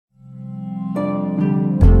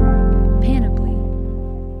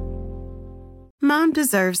Mom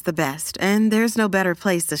deserves the best, and there's no better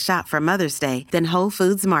place to shop for Mother's Day than Whole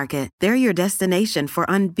Foods Market. They're your destination for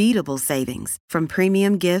unbeatable savings, from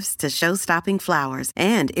premium gifts to show-stopping flowers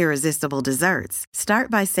and irresistible desserts. Start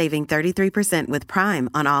by saving 33% with Prime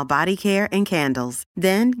on all body care and candles.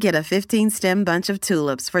 Then get a 15-stem bunch of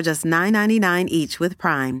tulips for just $9.99 each with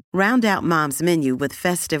Prime. Round out Mom's menu with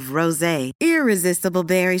festive rosé, irresistible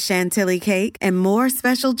berry chantilly cake, and more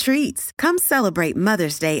special treats. Come celebrate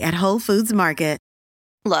Mother's Day at Whole Foods Market.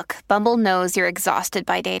 Look, Bumble knows you're exhausted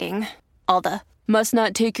by dating. All the must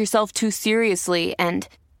not take yourself too seriously and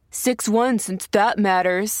 6'1" since that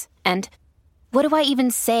matters. And what do I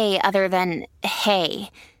even say other than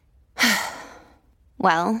hey?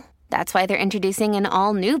 Well, that's why they're introducing an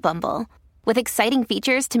all-new Bumble with exciting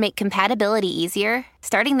features to make compatibility easier,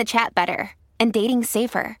 starting the chat better, and dating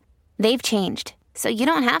safer. They've changed, so you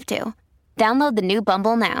don't have to. Download the new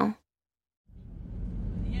Bumble now.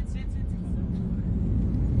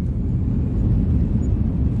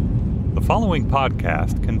 The following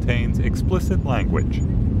podcast contains explicit language.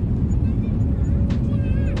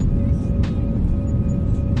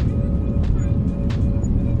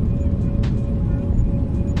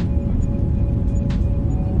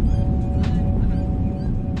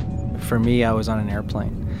 For me, I was on an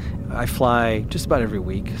airplane. I fly just about every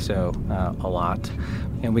week, so a lot.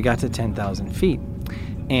 And we got to 10,000 feet.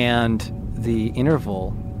 And the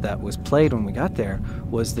interval that was played when we got there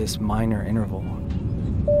was this minor interval.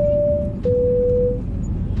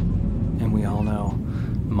 And we all know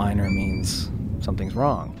minor means something's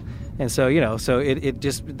wrong. And so, so it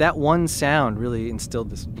just, that one sound really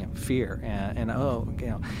instilled this fear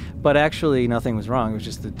but actually nothing was wrong. It was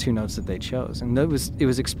just the two notes that they chose. And it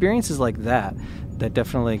was experiences like that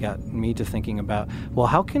definitely got me to thinking about, well,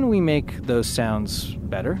 how can we make those sounds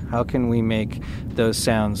better? How can we make those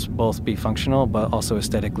sounds both be functional but also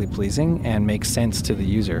aesthetically pleasing and make sense to the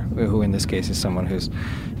user, who in this case is someone who's,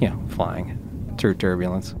 flying through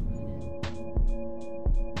turbulence.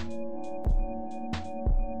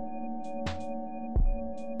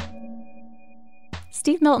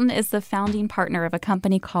 Steve Milton is the founding partner of a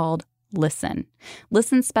company called Listen.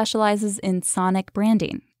 Listen specializes in sonic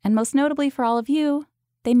branding, and most notably for all of you,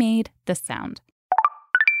 they made this sound.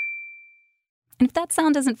 And if that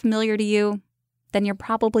sound isn't familiar to you, then you're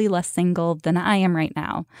probably less single than I am right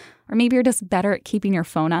now. Or maybe you're just better at keeping your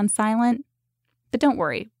phone on silent. But don't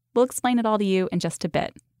worry, we'll explain it all to you in just a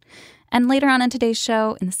bit. And later on in today's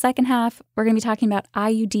show, in the second half, we're going to be talking about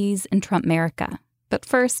IUDs in Trumpmerica. But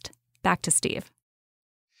first, back to Steve.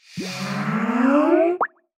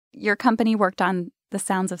 Your company worked on the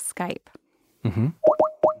sounds of Skype. Mm-hmm.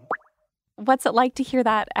 What's it like to hear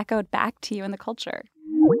that echoed back to you in the culture?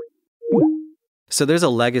 So there's a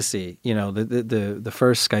legacy. The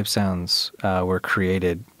first Skype sounds were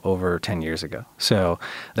created over 10 years ago. So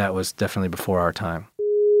that was definitely before our time.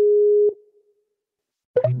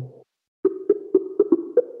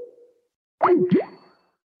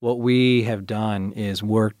 What we have done is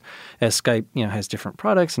work, as Skype, has different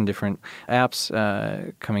products and different apps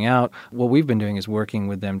coming out. What we've been doing is working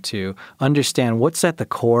with them to understand what's at the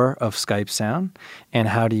core of Skype sound and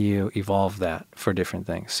how do you evolve that for different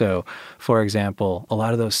things. So, for example, a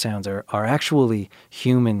lot of those sounds are actually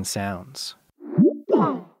human sounds.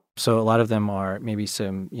 So a lot of them are maybe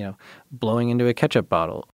some, blowing into a ketchup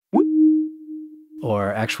bottle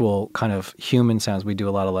or actual kind of human sounds. We do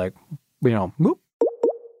a lot of whoop.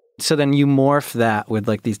 So then you morph that with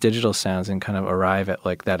these digital sounds and kind of arrive at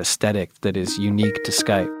that aesthetic that is unique to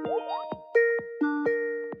Skype.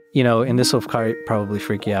 And this will probably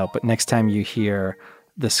freak you out, but next time you hear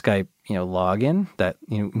the Skype, login, that,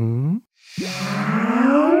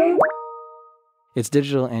 it's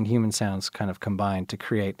digital and human sounds kind of combined to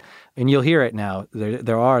create, and you'll hear it now.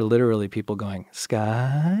 There are literally people going,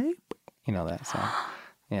 Skype, that sound.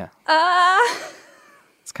 Yeah.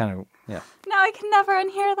 It's kind of, yeah. No, I can never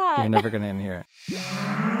unhear that. You're never going to unhear it.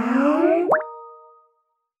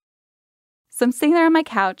 So I'm sitting there on my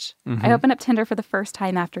couch. Mm-hmm. I open up Tinder for the first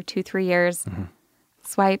time after 2-3 years. Mm-hmm.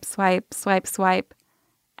 Swipe, swipe, swipe, swipe.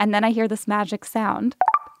 And then I hear this magic sound.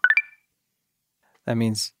 That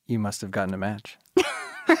means you must have gotten a match. I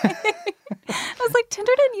was like,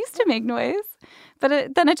 Tinder didn't used to make noise. But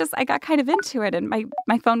I got kind of into it, and my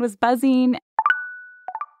phone was buzzing.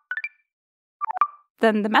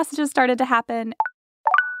 Then the messages started to happen.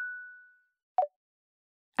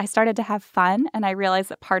 I started to have fun, and I realized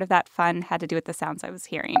that part of that fun had to do with the sounds I was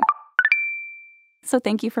hearing. So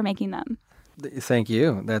thank you for making them. Thank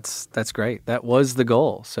you. That's great. That was the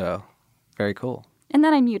goal, so very cool. And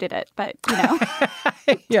then I muted it, but,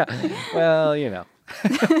 Yeah, well,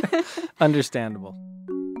 Understandable.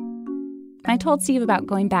 When I told Steve about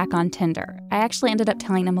going back on Tinder, I actually ended up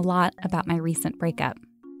telling him a lot about my recent breakup.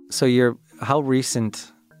 So how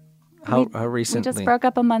recent? How recently? We just broke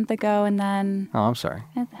up a month ago, and then... Oh, I'm sorry.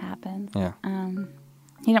 It happened. Yeah.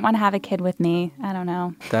 He didn't want to have a kid with me. I don't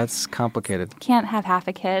know. That's complicated. Can't have half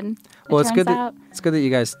a kid. Well, it's good that you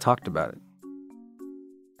guys talked about it.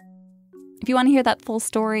 If you want to hear that full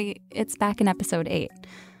story, it's back in episode 8.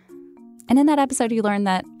 And in that episode, you learn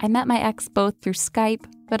that I met my ex both through Skype,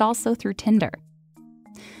 but also through Tinder.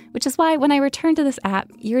 Which is why when I returned to this app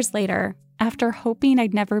years later, after hoping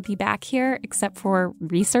I'd never be back here except for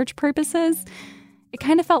research purposes, it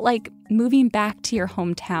kind of felt like moving back to your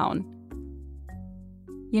hometown.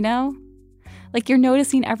 You know? Like you're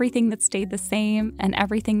noticing everything that stayed the same and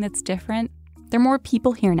everything that's different. There are more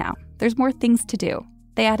people here now. There's more things to do.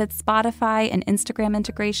 They added Spotify and Instagram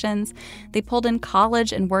integrations. They pulled in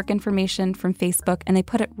college and work information from Facebook, and they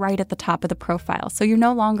put it right at the top of the profile. So you're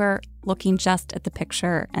no longer looking just at the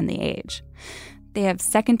picture and the age. They have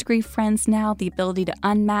second-degree friends now, the ability to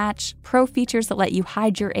unmatch, pro features that let you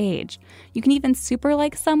hide your age. You can even super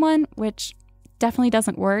like someone, which definitely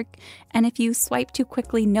doesn't work. And if you swipe too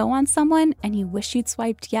quickly no on someone and you wish you'd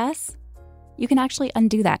swiped yes, you can actually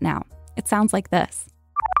undo that now. It sounds like this.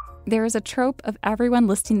 There is a trope of everyone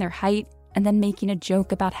listing their height and then making a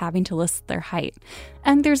joke about having to list their height.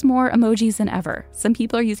 And there's more emojis than ever. Some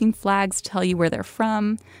people are using flags to tell you where they're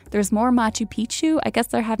from. There's more Machu Picchu. I guess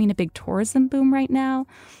they're having a big tourism boom right now.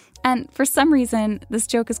 And for some reason, this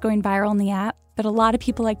joke is going viral on the app, but a lot of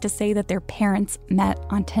people like to say that their parents met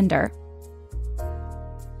on Tinder.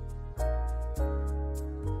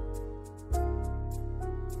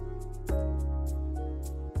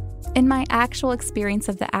 In my actual experience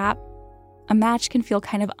of the app, a match can feel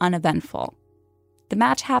kind of uneventful. The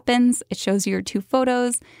match happens, it shows you your 2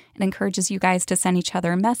 photos, it encourages you guys to send each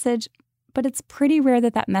other a message, but it's pretty rare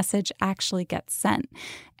that that message actually gets sent.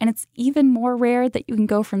 And it's even more rare that you can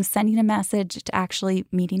go from sending a message to actually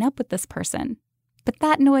meeting up with this person. But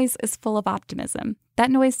that noise is full of optimism.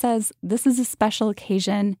 That noise says, this is a special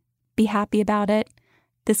occasion, be happy about it.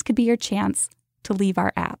 This could be your chance to leave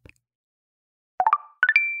our app.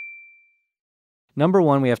 Number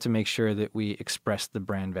one, we have to make sure that we express the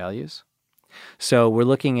brand values. So we're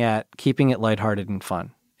looking at keeping it lighthearted and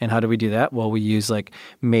fun. And how do we do that? Well, we use like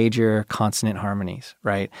major consonant harmonies,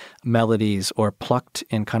 right? Melodies or plucked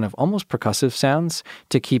and kind of almost percussive sounds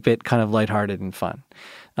to keep it kind of lighthearted and fun.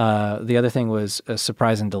 The other thing was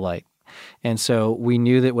surprise and delight. And so we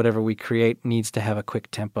knew that whatever we create needs to have a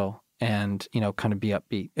quick tempo and, kind of be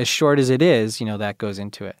upbeat. As short as it is, that goes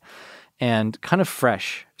into it. And kind of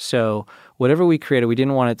fresh. So whatever we created, we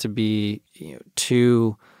didn't want it to be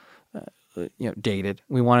too dated.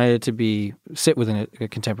 We wanted it to sit within a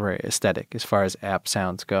contemporary aesthetic as far as app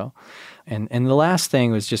sounds go. And the last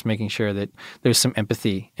thing was just making sure that there's some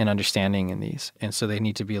empathy and understanding in these. And so they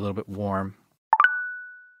need to be a little bit warm.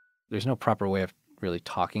 There's no proper way of really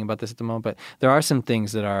talking about this at the moment, but there are some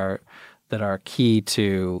things that are key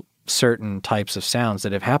to certain types of sounds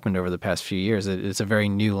that have happened over the past few years. It's a very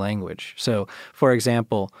new language. So, for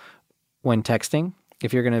example, when texting,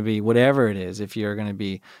 if you're going to be whatever it is, if you're going to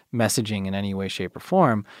be messaging in any way, shape, or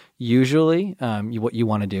form, usually what you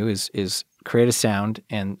want to do is create a sound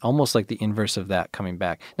and almost like the inverse of that coming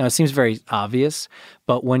back. Now, it seems very obvious,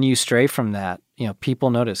 but when you stray from that,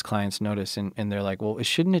 people notice, clients notice, and they're like, well,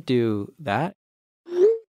 shouldn't it do that?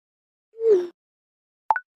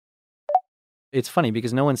 It's funny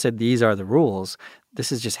because no one said these are the rules.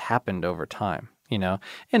 This has just happened over time,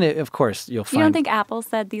 And of course, you'll find... You don't think Apple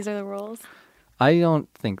said these are the rules? I don't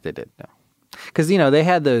think they did, no. Because, they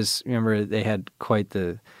had those... Remember, they had quite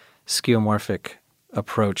the skeuomorphic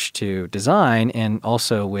approach to design and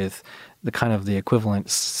also with the kind of the equivalent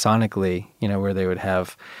sonically, where they would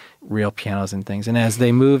have real pianos and things. And as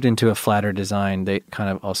they moved into a flatter design, they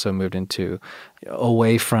kind of also moved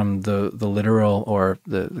away from the literal or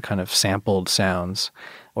the kind of sampled sounds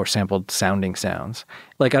or sampled sounding sounds.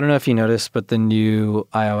 Like, I don't know if you noticed, but the new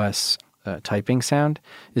iOS typing sound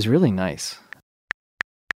is really nice.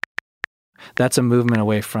 That's a movement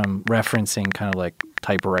away from referencing kind of like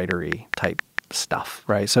typewriter-y type stuff,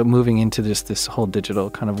 right? So moving into this whole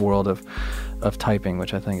digital kind of world of typing,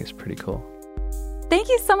 which I think is pretty cool. Thank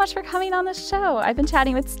you so much for coming on the show. I've been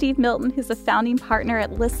chatting with Steve Milton, who's a founding partner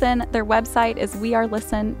at Listen. Their website is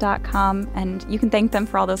wearelisten.com, and you can thank them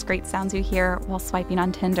for all those great sounds you hear while swiping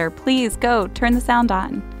on Tinder. Please go turn the sound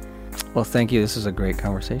on. Well, thank you. This was a great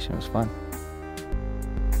conversation. It was fun.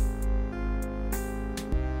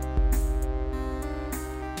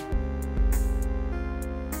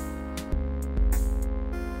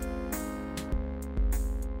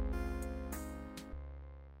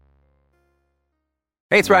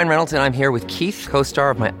 Hey, it's Ryan Reynolds, and I'm here with Keith,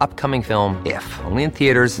 co-star of my upcoming film, If, only in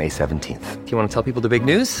theaters May 17th. Do you want to tell people the big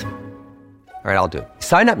news? All right, I'll do it.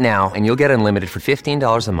 Sign up now and you'll get unlimited for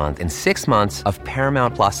 $15 a month and 6 months of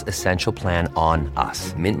Paramount Plus Essential Plan on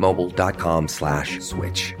us.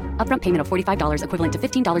 MintMobile.com/switch. Upfront payment of $45 equivalent to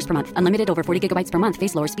 $15 per month. Unlimited over 40 gigabytes per month.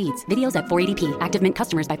 Face lower speeds. Videos at 480p. Active Mint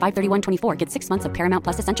customers by 531.24 get 6 months of Paramount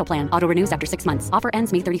Plus Essential Plan. Auto renews after 6 months. Offer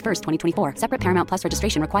ends May 31st, 2024. Separate Paramount Plus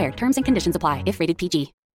registration required. Terms and conditions apply if rated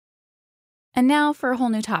PG. And now for a whole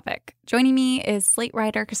new topic. Joining me is Slate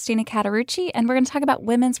writer Christina Catarucci, and we're going to talk about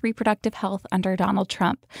women's reproductive health under Donald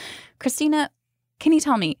Trump. Christina, can you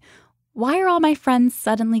tell me, why are all my friends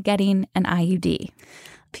suddenly getting an IUD?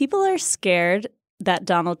 People are scared that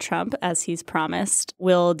Donald Trump, as he's promised,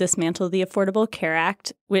 will dismantle the Affordable Care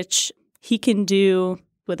Act, which he can do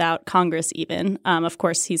without Congress even. Of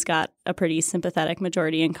course, he's got a pretty sympathetic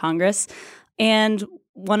majority in Congress. And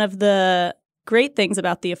one of the great things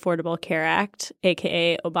about the Affordable Care Act,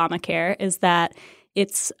 aka Obamacare, is that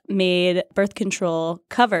it's made birth control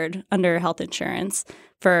covered under health insurance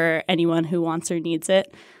for anyone who wants or needs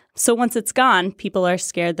it. So once it's gone, people are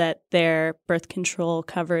scared that their birth control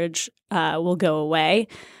coverage will go away,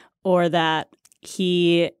 or that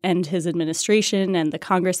he and his administration and the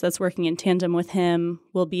Congress that's working in tandem with him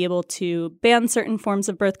will be able to ban certain forms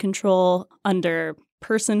of birth control under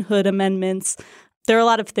personhood amendments. There are a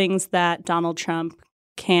lot of things that Donald Trump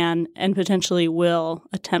can and potentially will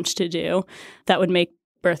attempt to do that would make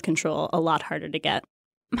birth control a lot harder to get.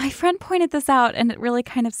 My friend pointed this out, and it really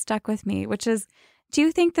kind of stuck with me, which is, do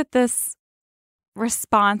you think that this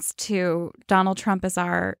response to Donald Trump as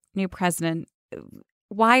our new president,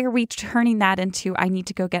 why are we turning that into, I need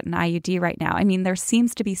to go get an IUD right now? I mean, there are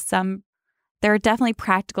definitely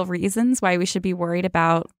practical reasons why we should be worried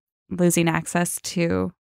about losing access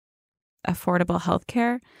to affordable health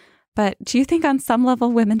care. But do you think on some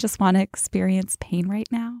level women just want to experience pain right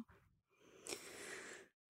now?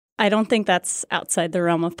 I don't think that's outside the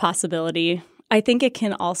realm of possibility. I think it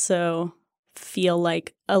can also feel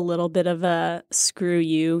like a little bit of a screw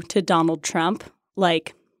you to Donald Trump.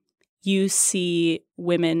 Like, you see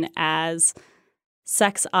women as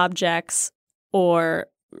sex objects or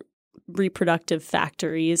reproductive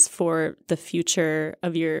factories for the future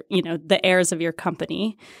of your, the heirs of your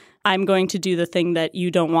company. I'm going to do the thing that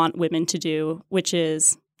you don't want women to do, which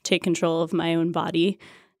is take control of my own body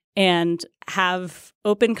and have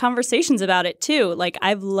open conversations about it too. Like,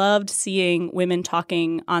 I've loved seeing women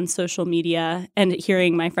talking on social media and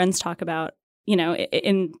hearing my friends talk about,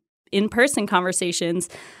 in-person conversations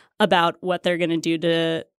about what they're going to do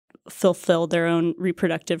to fulfill their own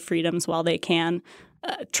reproductive freedoms while they can.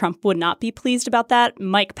 Trump would not be pleased about that.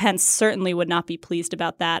 Mike Pence certainly would not be pleased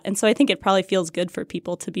about that. And so I think it probably feels good for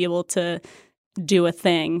people to be able to do a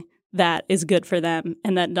thing that is good for them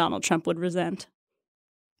and that Donald Trump would resent.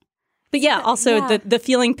 But the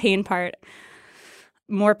feeling pain part,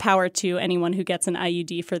 more power to anyone who gets an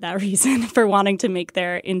IUD for that reason, for wanting to make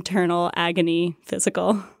their internal agony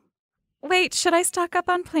physical. Wait, should I stock up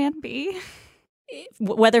on Plan B?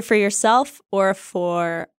 Whether for yourself or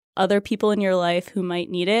for other people in your life who might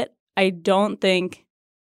need it, I don't think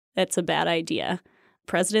that's a bad idea.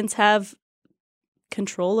 Presidents have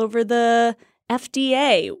control over the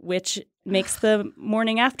FDA, which makes the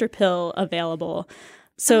morning after pill available.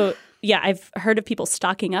 So, yeah, I've heard of people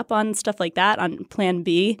stocking up on stuff like that, on Plan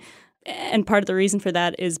B. And part of the reason for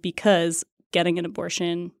that is because getting an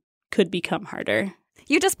abortion could become harder.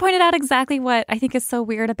 You just pointed out exactly what I think is so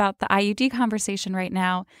weird about the IUD conversation right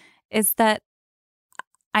now, is that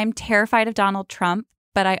I'm terrified of Donald Trump,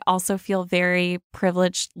 but I also feel very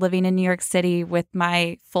privileged living in New York City with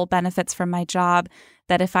my full benefits from my job,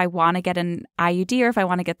 that if I want to get an IUD or if I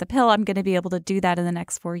want to get the pill, I'm going to be able to do that in the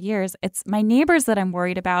next 4 years. It's my neighbors that I'm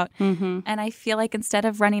worried about. Mm-hmm. And I feel like instead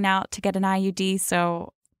of running out to get an IUD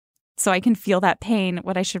so I can feel that pain,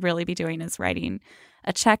 what I should really be doing is writing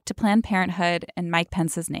a check to Planned Parenthood in Mike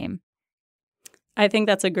Pence's name. I think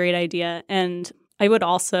that's a great idea. And I would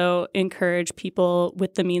also encourage people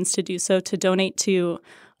with the means to do so to donate to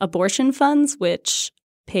abortion funds, which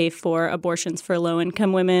pay for abortions for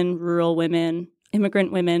low-income women, rural women,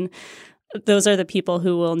 immigrant women. Those are the people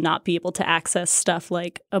who will not be able to access stuff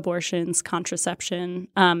like abortions, contraception,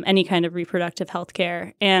 any kind of reproductive health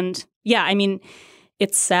care. And yeah, I mean,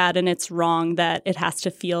 it's sad and it's wrong that it has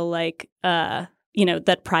to feel like,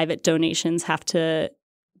 that private donations have to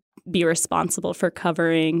be responsible for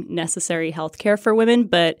covering necessary health care for women.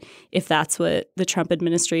 But if that's what the Trump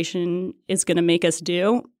administration is going to make us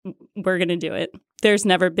do, we're going to do it. There's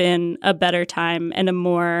never been a better time and a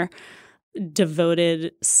more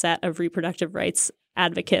devoted set of reproductive rights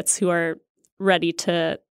advocates who are ready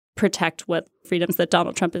to protect what freedoms that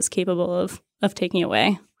Donald Trump is capable of taking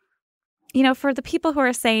away. You know, for the people who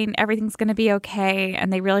are saying everything's going to be okay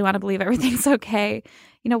and they really want to believe everything's okay,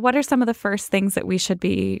 you know, what are some of the first things that we should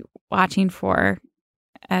be watching for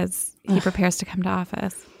as he prepares to come to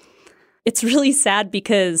office? It's really sad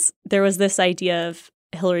because there was this idea of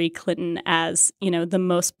Hillary Clinton as, you know, the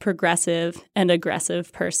most progressive and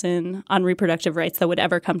aggressive person on reproductive rights that would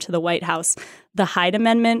ever come to the White House. The Hyde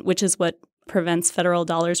Amendment, which is what prevents federal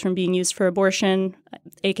dollars from being used for abortion,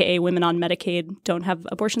 aka women on Medicaid don't have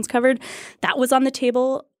abortions covered, that was on the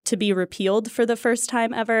table to be repealed for the first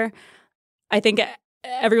time ever. I think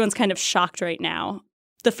everyone's kind of shocked right now.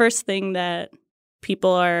 The first thing that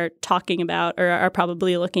people are talking about or are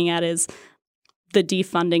probably looking at is the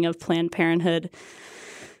defunding of Planned Parenthood.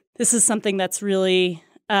 This is something that's really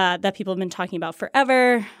that people have been talking about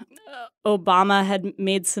forever. Obama had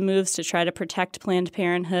made some moves to try to protect Planned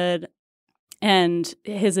Parenthood, and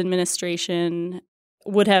his administration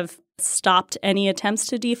would have stopped any attempts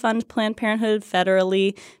to defund Planned Parenthood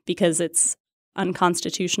federally because it's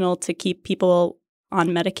unconstitutional to keep people on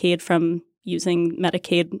Medicaid from using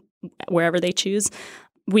Medicaid wherever they choose.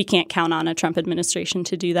 We can't count on a Trump administration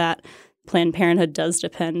to do that. Planned Parenthood does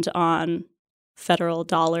depend on federal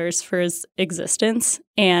dollars for its existence,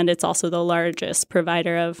 and it's also the largest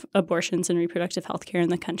provider of abortions and reproductive health care in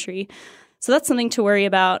the country. So that's something to worry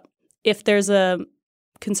about. If there's a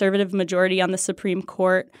conservative majority on the Supreme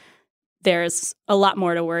Court, there's a lot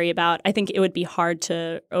more to worry about. I think it would be hard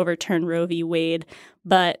to overturn Roe v. Wade,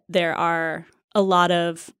 but there are a lot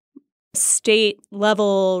of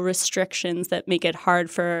state-level restrictions that make it hard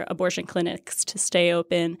for abortion clinics to stay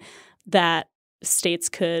open that states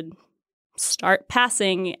could start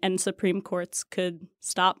passing and Supreme Courts could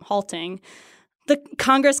stop halting. The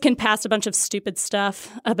Congress can pass a bunch of stupid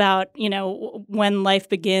stuff about, you know, when life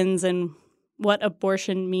begins and what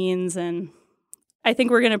abortion means. And I think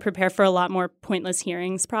we're going to prepare for a lot more pointless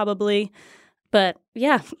hearings probably. But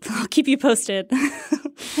yeah, I'll keep you posted.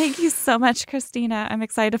 Thank you so much, Christina. I'm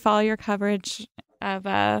excited to follow your coverage of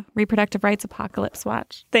Reproductive Rights Apocalypse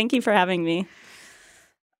Watch. Thank you for having me.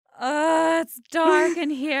 It's dark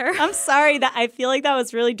in here. I'm sorry that I feel like that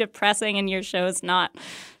was really depressing and your show is not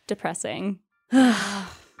depressing.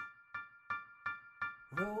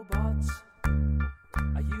 Robots,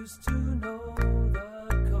 I used to know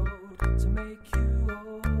the code to make you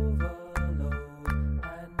overload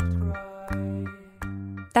and cry.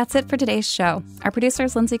 That's it for today's show. Our producer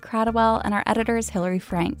is Lindsay Cradwell and our editor is Hillary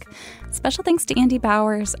Frank. Special thanks to Andy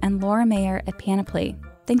Bowers and Laura Mayer at Panoply.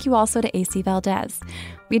 Thank you also to AC Valdez.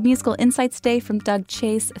 We had musical insights today from Doug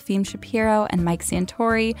Chase, Efim Shapiro, and Mike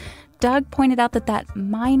Santori. Doug pointed out that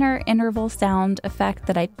minor interval sound effect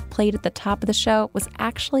that I played at the top of the show was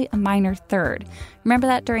actually a minor third. Remember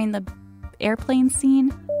that during the airplane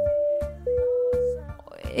scene?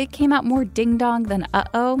 It came out more ding-dong than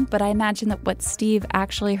uh-oh, but I imagine that what Steve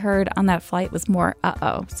actually heard on that flight was more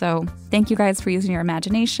uh-oh. So thank you guys for using your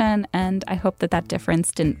imagination, and I hope that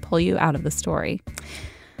difference didn't pull you out of the story.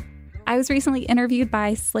 I was recently interviewed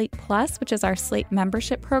by Slate Plus, which is our Slate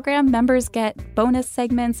membership program. Members get bonus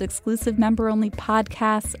segments, exclusive member-only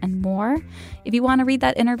podcasts, and more. If you want to read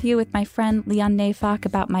that interview with my friend Leon Neyfakh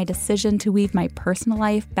about my decision to weave my personal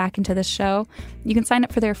life back into the show, you can sign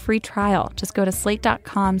up for their free trial. Just go to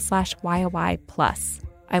slate.com/YOY Plus.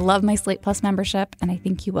 I love my Slate Plus membership, and I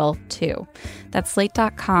think you will too. That's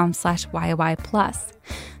slate.com/YOY Plus.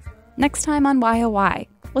 Next time on YOY,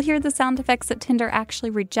 we'll hear the sound effects that Tinder actually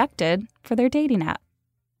rejected for their dating app.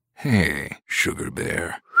 Hey, sugar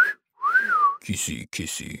bear. Kissy,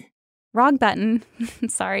 kissy. Wrong button.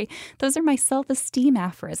 Sorry. Those are my self-esteem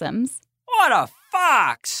aphorisms. What a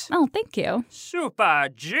fox! Oh, thank you. Super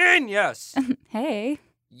genius! Hey.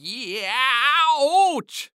 Yeah,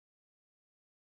 ouch!